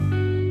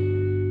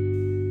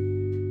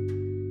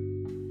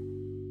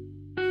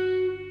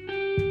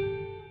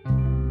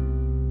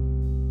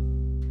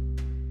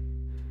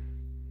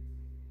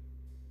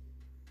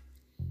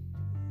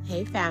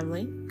Hey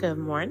family, good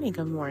morning,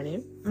 good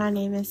morning. My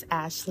name is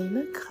Ashley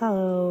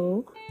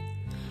Nicole,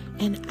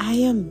 and I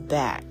am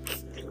back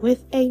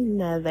with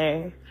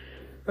another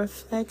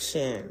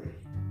reflection.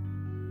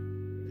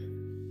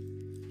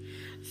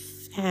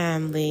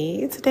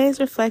 Family, today's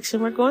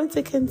reflection, we're going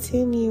to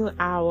continue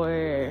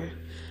our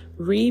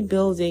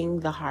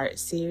Rebuilding the Heart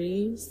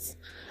series.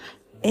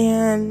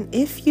 And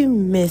if you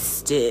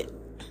missed it,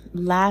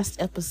 last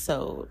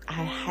episode,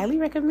 I highly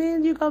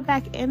recommend you go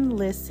back and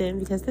listen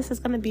because this is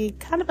going to be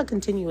kind of a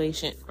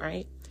continuation,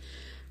 right?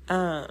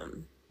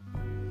 And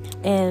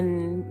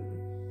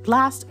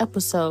last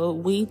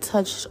episode, we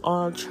touched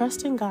on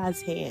trusting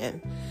God's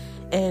hand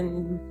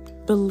and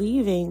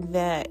believing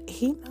that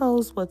He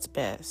knows what's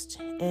best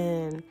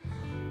and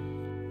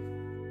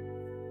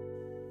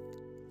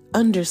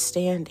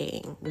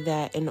understanding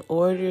that in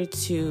order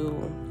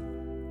to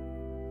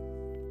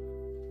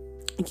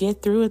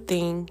get through a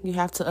thing, you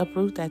have to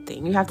uproot that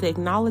thing. You have to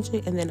acknowledge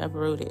it and then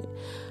uproot it.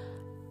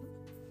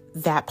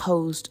 That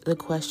posed the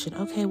question,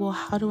 okay, well,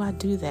 how do I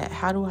do that?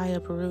 How do I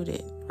uproot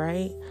it,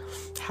 right?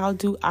 How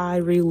do I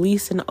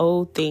release an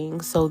old thing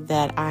so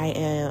that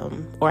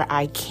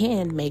I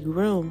can make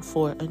room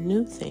for a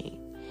new thing?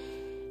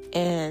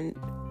 And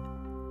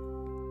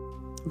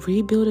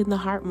rebuilding the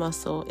heart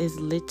muscle is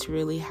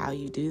literally how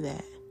you do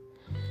that,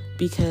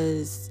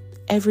 because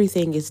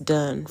everything is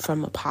done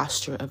from a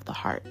posture of the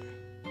heart.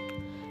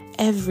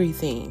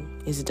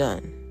 Everything is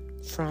done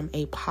from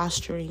a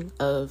posturing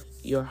of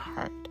your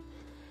heart.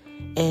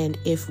 And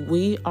if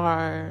we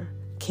are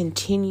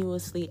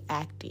continuously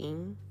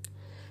acting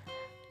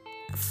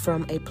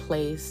from a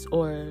place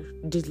or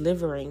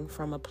delivering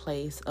from a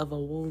place of a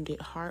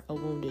wounded heart, a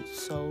wounded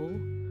soul,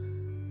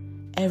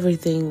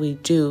 everything we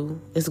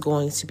do is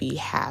going to be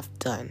half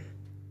done.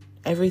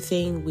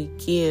 Everything we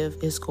give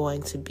is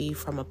going to be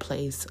from a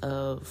place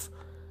of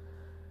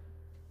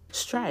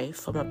strife,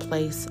 from a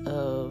place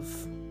of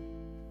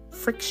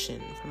friction,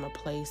 from a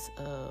place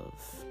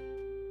of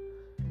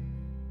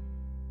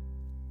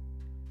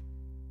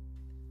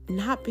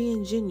not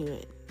being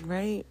genuine,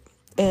 right?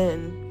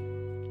 And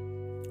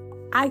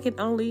I can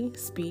only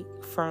speak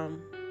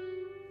from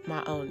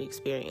my own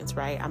experience,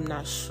 right? I'm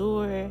not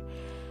sure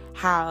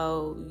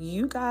how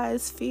you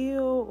guys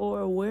feel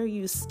or where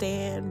you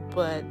stand,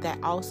 but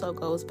that also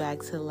goes back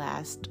to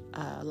last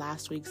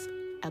week's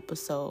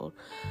episode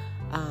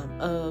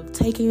of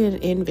taking an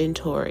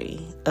inventory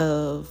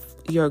of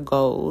your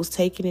goals,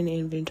 taking an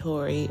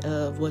inventory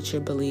of what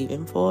you're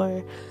believing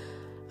for,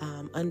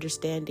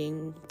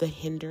 understanding the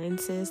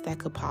hindrances that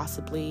could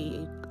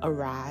possibly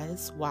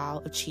arise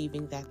while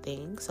achieving that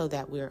thing so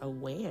that we're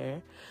aware,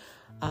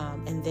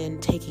 and then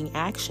taking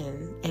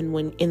action. And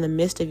when in the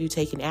midst of you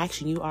taking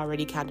action, you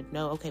already kind of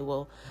know, okay,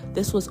 well,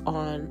 this was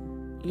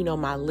on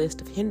my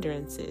list of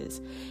hindrances,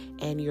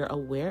 and you're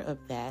aware of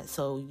that,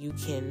 so you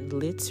can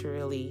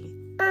literally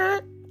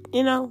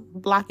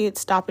block it,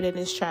 stop it in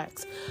its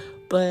tracks.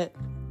 But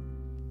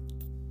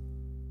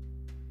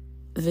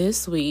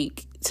this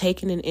week,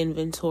 taking an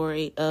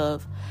inventory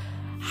of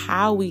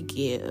how we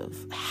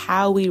give,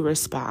 how we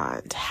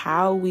respond,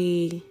 how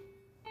we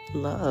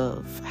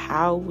love,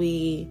 how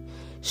we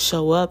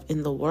show up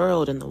in the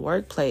world, in the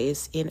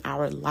workplace, in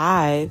our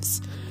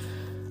lives,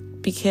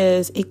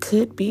 because it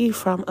could be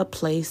from a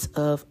place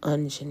of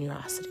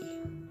ungenerosity.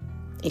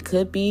 It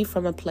could be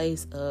from a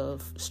place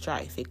of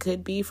strife. It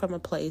could be from a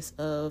place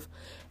of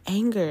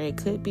anger. It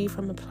could be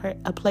from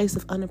a place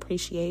of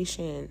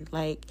unappreciation.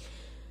 Like,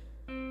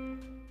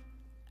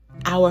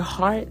 our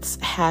hearts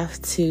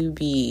have to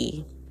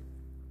be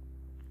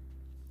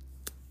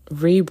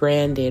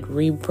rebranded,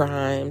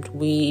 reprimed,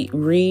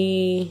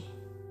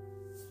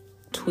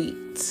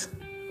 retweaked,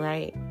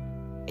 right?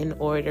 In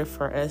order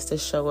for us to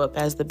show up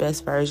as the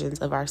best versions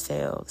of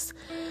ourselves.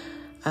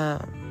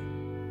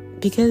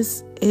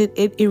 Because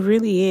it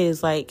really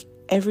is like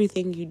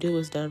everything you do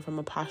is done from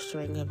a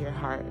posturing of your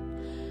heart.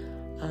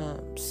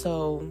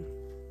 So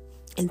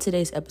in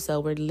today's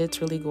episode, we're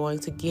literally going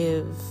to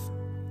give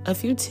a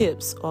few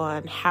tips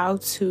on how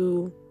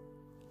to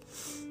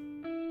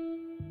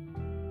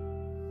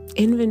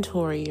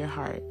inventory your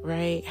heart,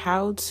 right?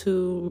 How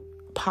to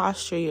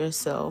posture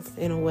yourself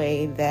in a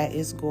way that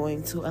is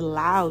going to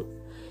allow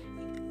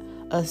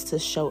us to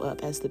show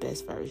up as the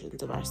best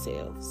versions of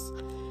ourselves.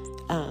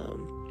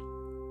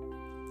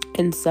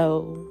 And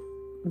so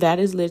that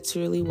is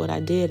literally what I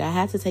did. I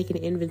had to take an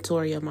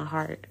inventory of my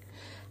heart.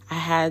 I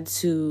had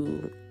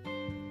to,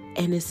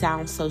 and it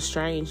sounds so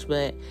strange,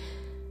 but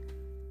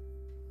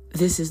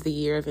this is the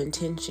year of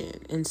intention.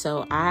 And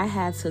so I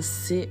had to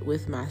sit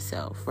with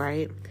myself,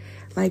 right?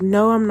 Like,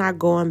 no, I'm not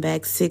going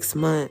back 6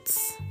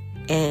 months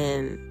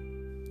and,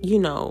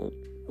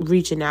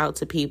 reaching out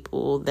to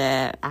people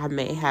that I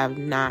may have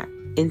not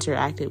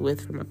interacted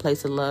with from a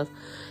place of love.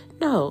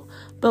 No,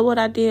 but what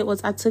I did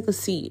was I took a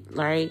seat,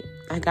 right?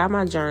 I got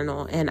my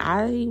journal and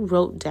I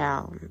wrote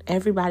down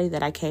everybody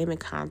that I came in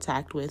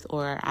contact with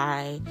or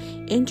I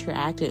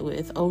interacted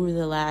with over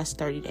the last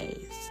 30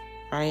 days,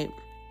 right?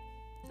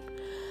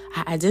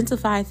 I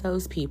identified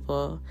those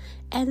people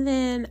And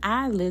then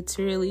I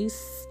literally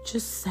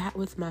just sat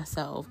with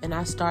myself and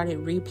I started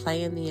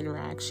replaying the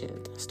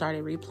interactions. I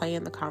started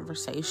replaying the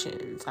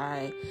conversations.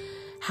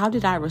 How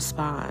did I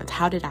respond?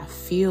 How did I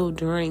feel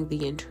during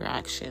the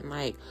interaction?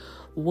 Like,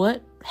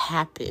 what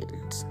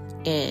happened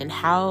and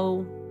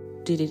how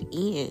did it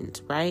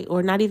end, right?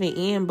 Or not even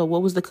end, but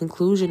what was the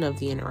conclusion of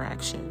the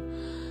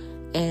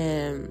interaction?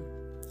 And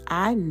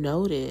I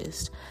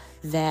noticed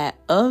that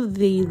of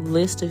the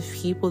list of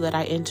people that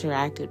I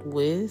interacted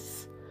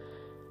with,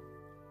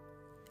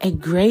 a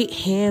great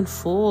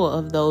handful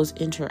of those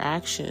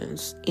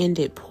interactions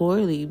ended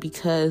poorly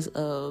because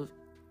of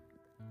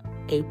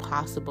a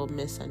possible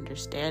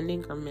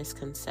misunderstanding or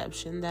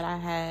misconception that I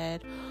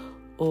had,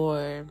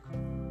 or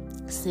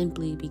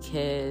simply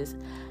because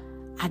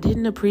I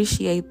didn't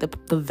appreciate the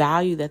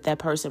value that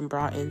person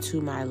brought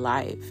into my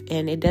life.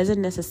 And it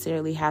doesn't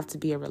necessarily have to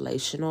be a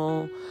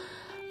relational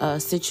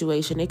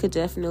situation. It could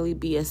definitely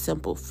be a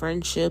simple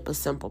friendship, a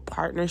simple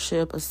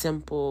partnership, a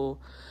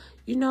simple,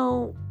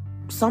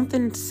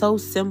 something so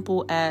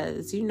simple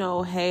as,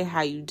 hey,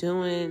 how you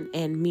doing?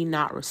 And me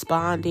not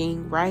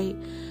responding, right?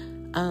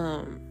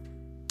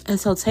 And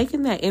so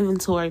taking that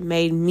inventory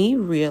made me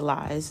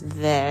realize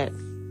that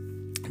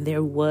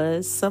there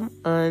was some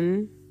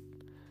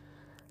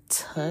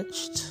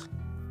untouched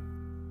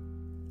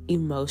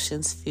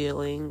emotions,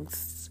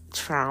 feelings,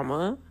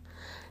 trauma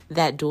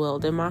that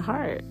dwelled in my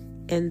heart.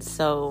 And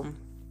so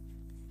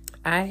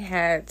I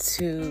had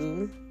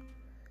to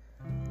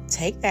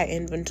take that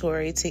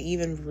inventory to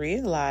even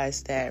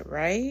realize that,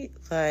 right?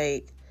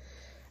 Like,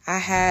 I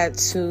had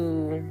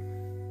to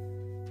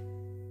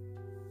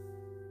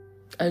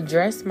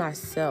address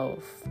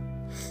myself,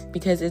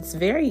 because it's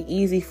very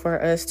easy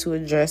for us to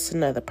address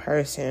another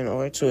person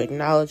or to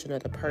acknowledge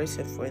another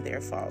person for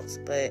their faults.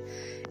 But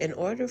in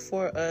order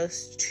for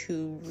us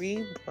to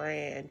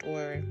rebrand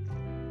or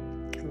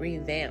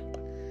revamp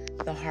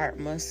the heart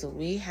muscle,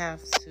 we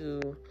have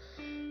to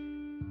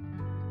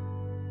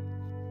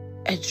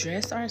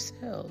address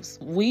ourselves.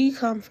 We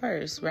come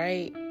first,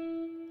 right?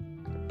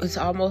 It's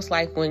almost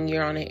like when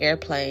you're on an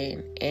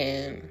airplane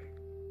and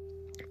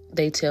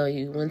they tell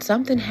you when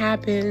something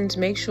happens,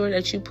 make sure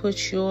that you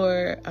put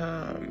your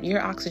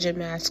oxygen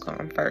mask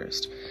on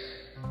first.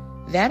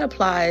 That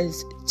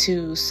applies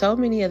to so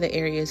many other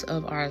areas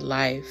of our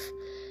life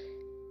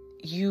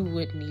you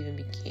wouldn't even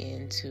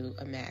begin to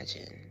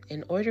imagine.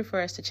 In order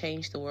for us to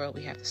change the world,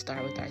 we have to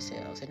start with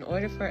ourselves. In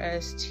order for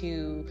us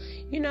to,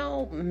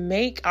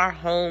 make our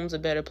homes a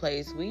better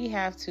place, we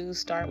have to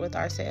start with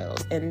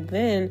ourselves. And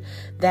then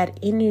that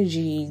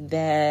energy,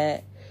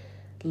 that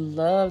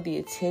love, the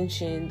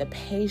attention, the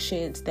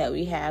patience that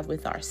we have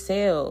with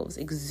ourselves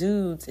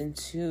exudes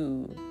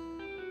into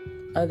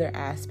other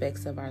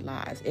aspects of our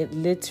lives. It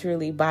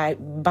literally, by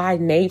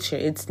nature,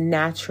 it's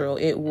natural.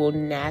 It will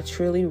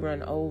naturally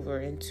run over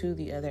into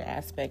the other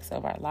aspects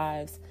of our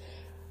lives.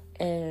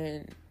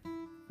 And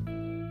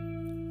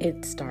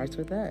it starts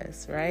with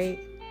us, right?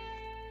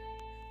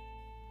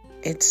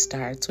 It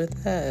starts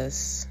with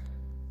us.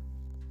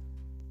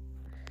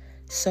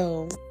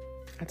 So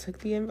I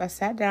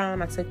sat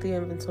down, I took the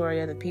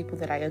inventory of the people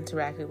that I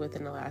interacted with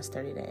in the last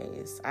 30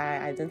 days. I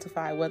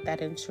identified what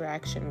that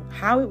interaction,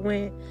 how it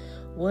went,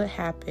 what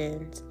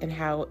happened, and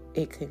how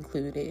it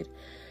concluded.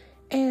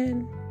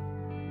 And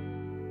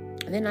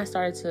then I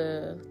started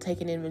to take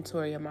an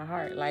inventory of my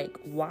heart. Like,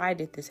 why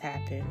did this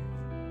happen?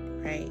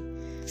 Right?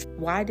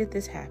 Why did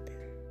this happen?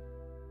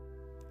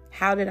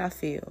 How did I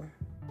feel?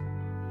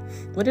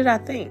 What did I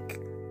think?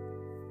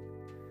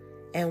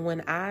 And when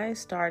I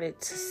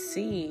started to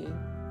see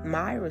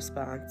my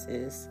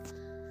responses,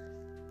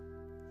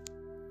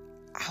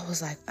 I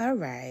was like, all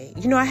right.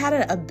 I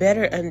had a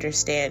better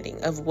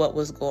understanding of what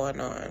was going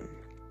on.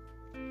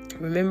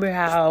 Remember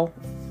how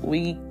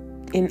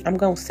I'm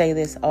going to say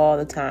this all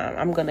the time.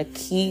 I'm going to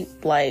keep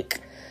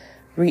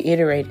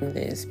reiterating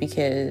this,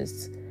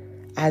 because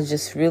I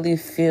just really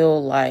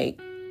feel like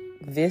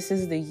this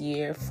is the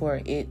year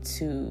for it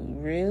to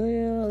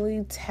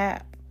really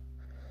tap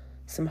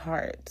some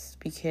hearts,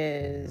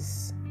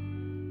 because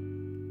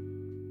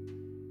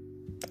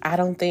I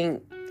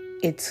think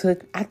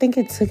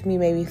it took me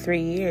maybe 3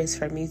 years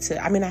for me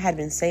to, I had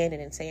been saying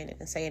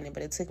it,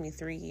 but it took me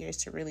 3 years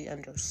to really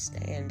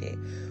understand it.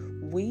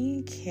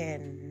 We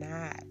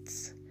cannot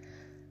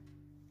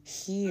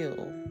heal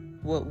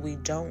what we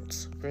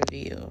don't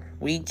reveal.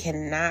 We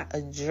cannot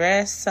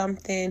address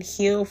something,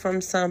 heal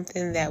from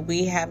something that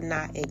we have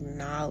not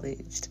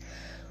acknowledged.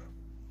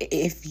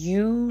 If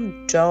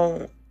you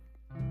don't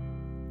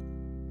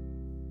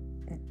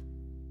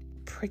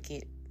prick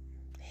it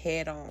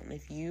head on,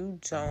 if you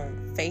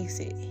don't face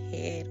it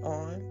head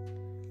on,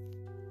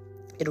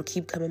 it'll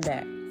keep coming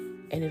back,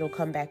 and it'll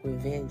come back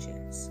with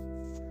vengeance.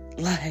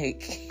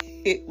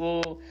 It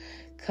will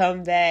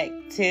come back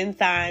 10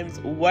 times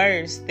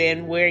worse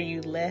than where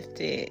you left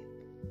it.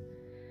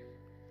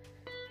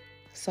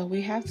 So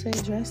we have to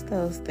address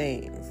those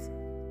things.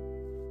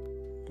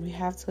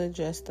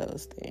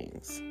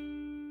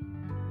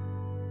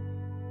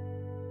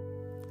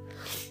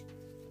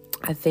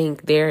 I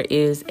think there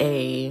is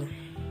a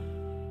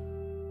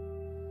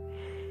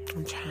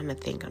I'm trying to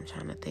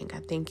think. I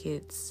think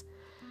it's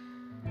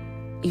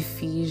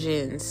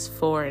Ephesians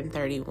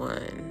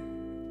 4:31.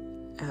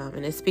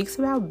 And it speaks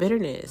about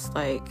bitterness.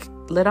 Like,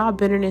 let all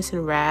bitterness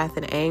and wrath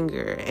and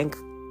anger and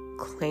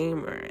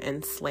clamor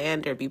and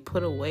slander be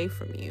put away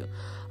from you,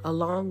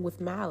 along with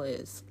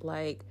malice.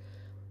 Like,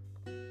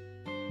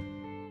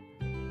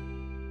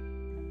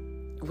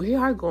 we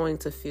are going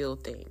to feel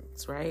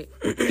things, right?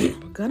 We're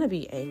going to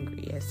be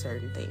angry at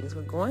certain things.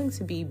 We're going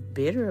to be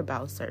bitter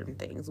about certain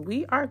things.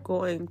 We are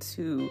going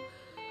to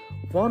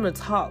want to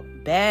talk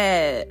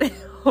bad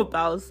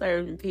about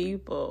certain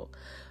people.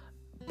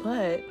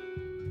 But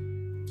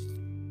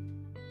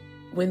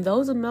when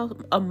those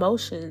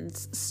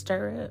emotions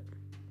stir up,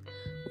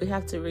 we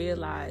have to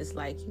realize,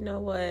 like, you know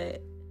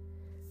what?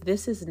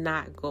 This is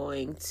not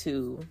going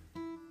to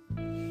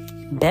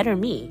better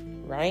me,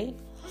 right?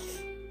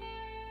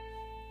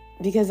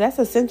 Because that's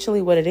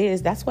essentially what it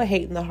is. That's what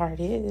hate in the heart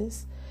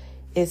is.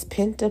 It's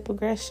pent up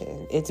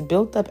aggression. It's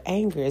built up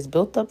anger. It's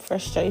built up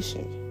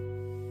frustration.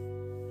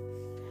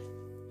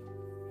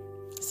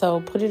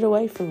 So put it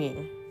away from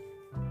you.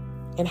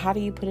 And how do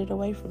you put it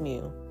away from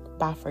you?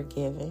 By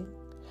forgiving.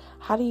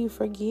 How do you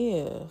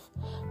forgive?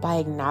 By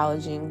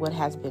acknowledging what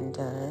has been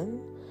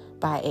done.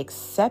 By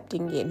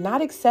accepting it.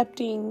 Not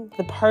accepting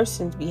the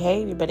person's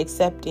behavior, but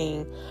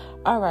accepting,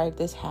 all right,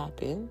 this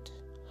happened.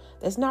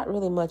 There's not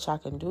really much I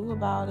can do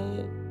about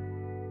it.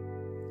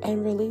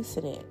 And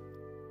releasing it.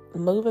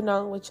 Moving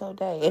on with your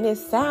day. And it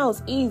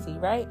sounds easy,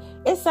 right?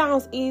 It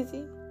sounds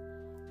easy.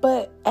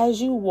 But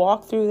as you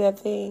walk through that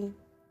thing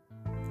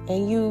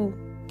and you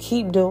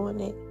keep doing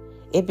it,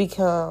 it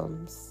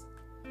becomes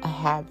a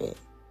habit.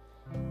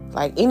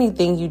 Like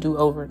anything you do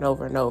over and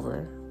over and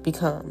over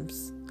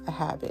becomes a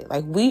habit.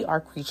 Like, we are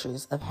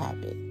creatures of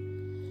habit.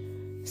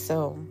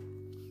 So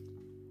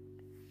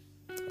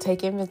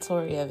take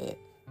inventory of it.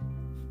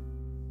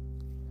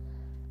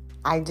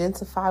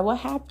 Identify what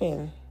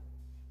happened.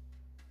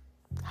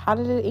 How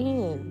did it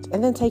end?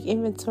 And then take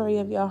inventory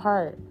of your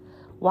heart.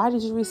 Why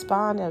did you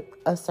respond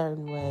a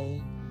certain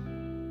way?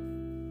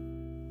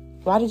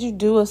 Why did you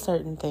do a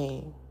certain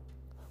thing?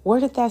 Where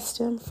did that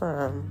stem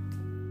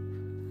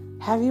from?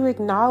 Have you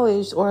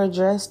acknowledged or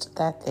addressed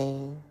that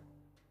thing?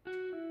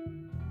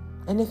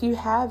 And if you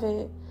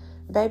haven't,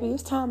 baby,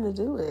 it's time to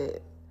do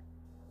it.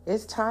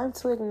 It's time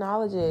to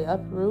acknowledge it,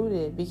 uproot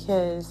it,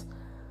 because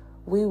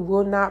we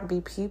will not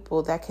be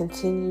people that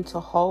continue to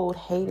hold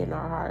hate in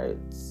our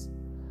hearts.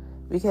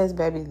 Because,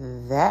 baby,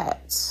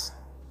 that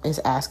is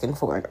asking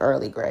for an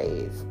early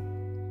grave.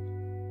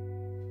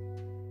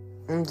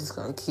 I'm just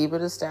going to keep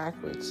it a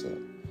stack with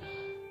you.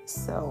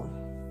 So,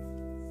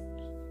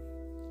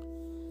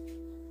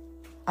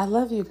 I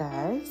love you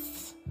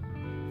guys.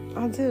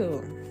 I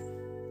do.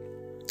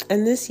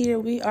 And this year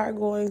we are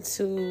going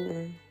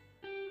to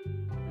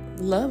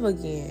love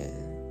again.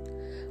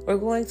 We're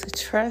going to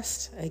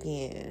trust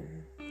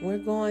again. We're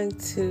going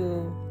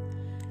to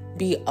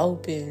be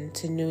open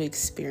to new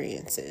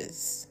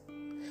experiences.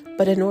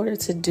 But in order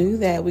to do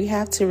that, we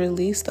have to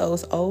release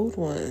those old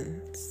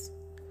ones.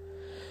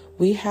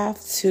 We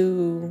have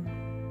to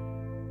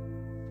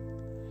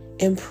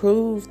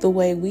improve the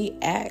way we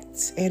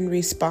act and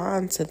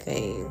respond to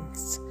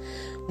things.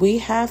 We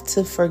have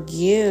to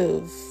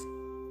forgive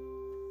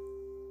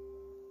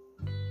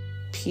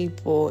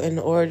people in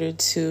order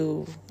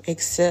to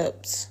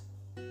accept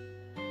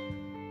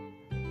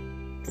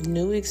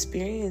new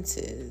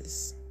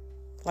experiences.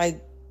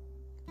 Like,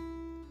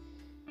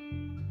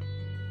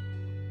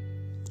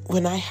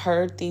 when I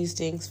heard these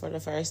things for the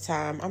first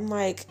time, I'm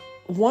like,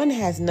 one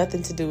has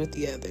nothing to do with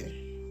the other,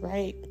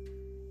 right?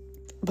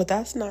 But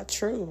that's not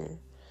true.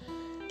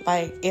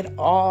 Like, it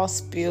all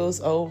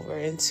spills over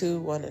into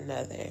one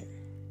another.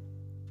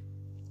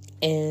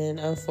 And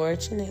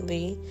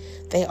unfortunately,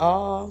 they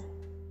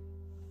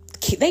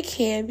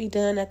can be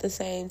done at the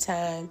same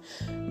time.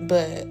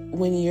 But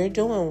when you're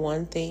doing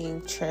one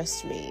thing,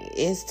 trust me,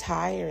 it's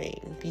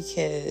tiring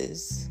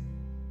because,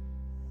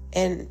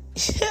 and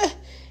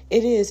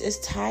it's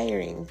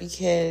tiring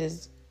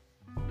because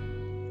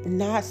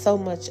not so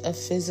much of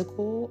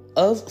physical,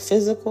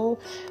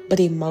 but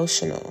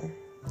emotional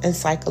and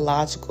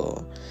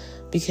psychological,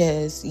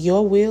 because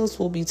your wheels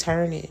will be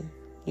turning.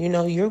 You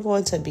know, you're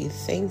going to be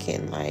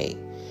thinking like,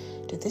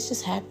 did this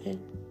just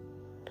happen?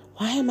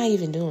 Why am I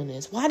even doing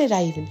this? Why did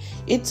I even?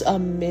 It's a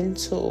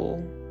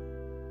mental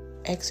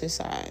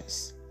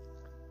exercise.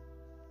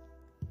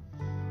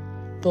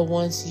 But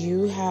once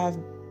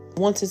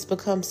it's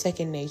become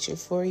second nature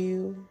for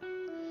you,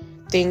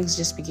 things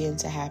just begin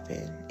to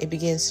happen. It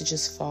begins to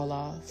just fall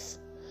off.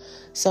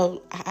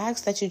 So I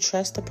ask that you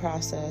trust the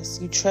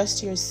process. You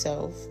trust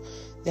yourself,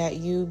 that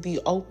you be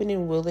open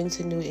and willing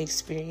to new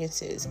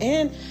experiences.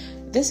 And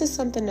this is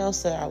something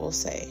else that I will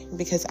say,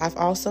 because I've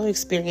also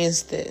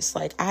experienced this.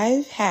 Like,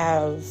 I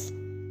have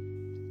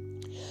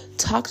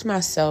talked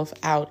myself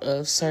out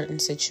of certain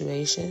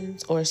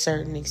situations or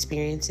certain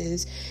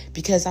experiences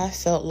because I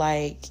felt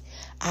like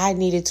I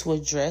needed to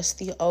address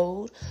the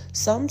old.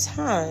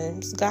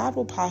 Sometimes God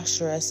will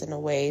posture us in a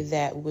way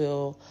that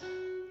will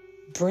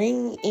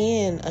bring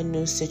in a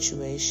new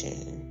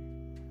situation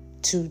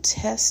to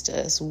test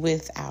us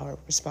with our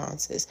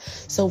responses.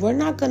 So we're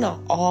not going to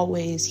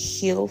always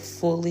heal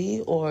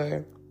fully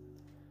or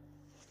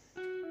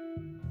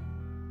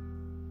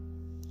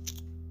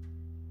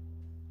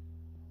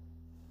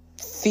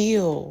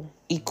feel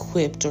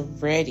equipped or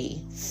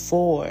ready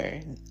for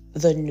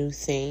the new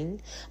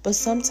thing. But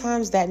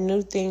sometimes that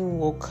new thing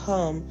will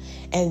come,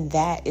 and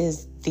that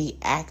is the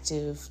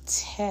active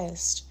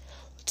test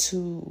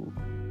to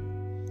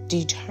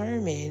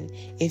determine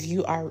if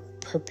you are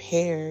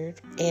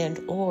prepared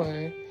and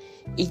or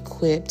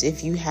equipped,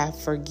 if you have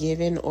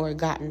forgiven or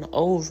gotten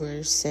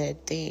over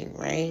said thing,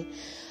 right?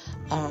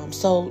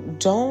 So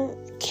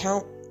don't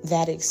count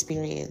that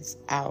experience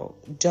out.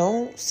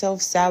 Don't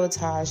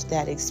self-sabotage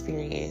that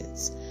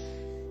experience.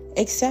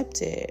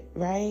 Accept it,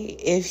 right?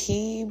 If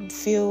he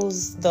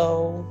feels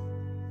though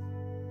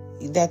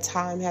that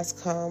time has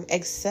come,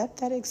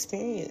 accept that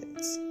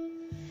experience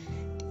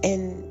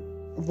and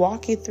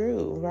walk it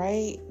through,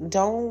 right?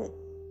 Don't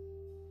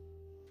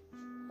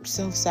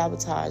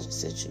self-sabotage the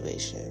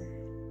situation.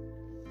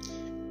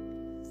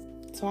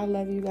 So I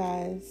love you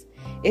guys.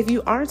 If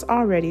you aren't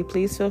already,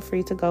 please feel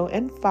free to go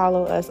and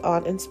follow us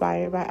on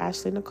Inspired by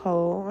Ashley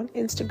Nicole on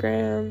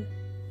Instagram.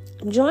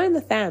 Join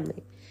the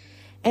family.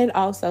 And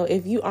also,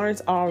 if you aren't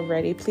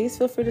already, please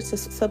feel free to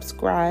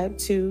subscribe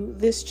to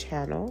this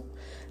channel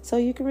so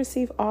you can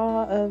receive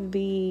all of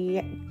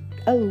the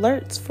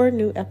alerts for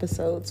new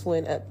episodes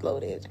when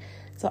uploaded.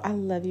 So I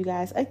love you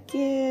guys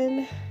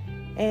again.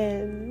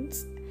 And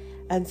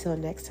until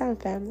next time,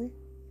 family.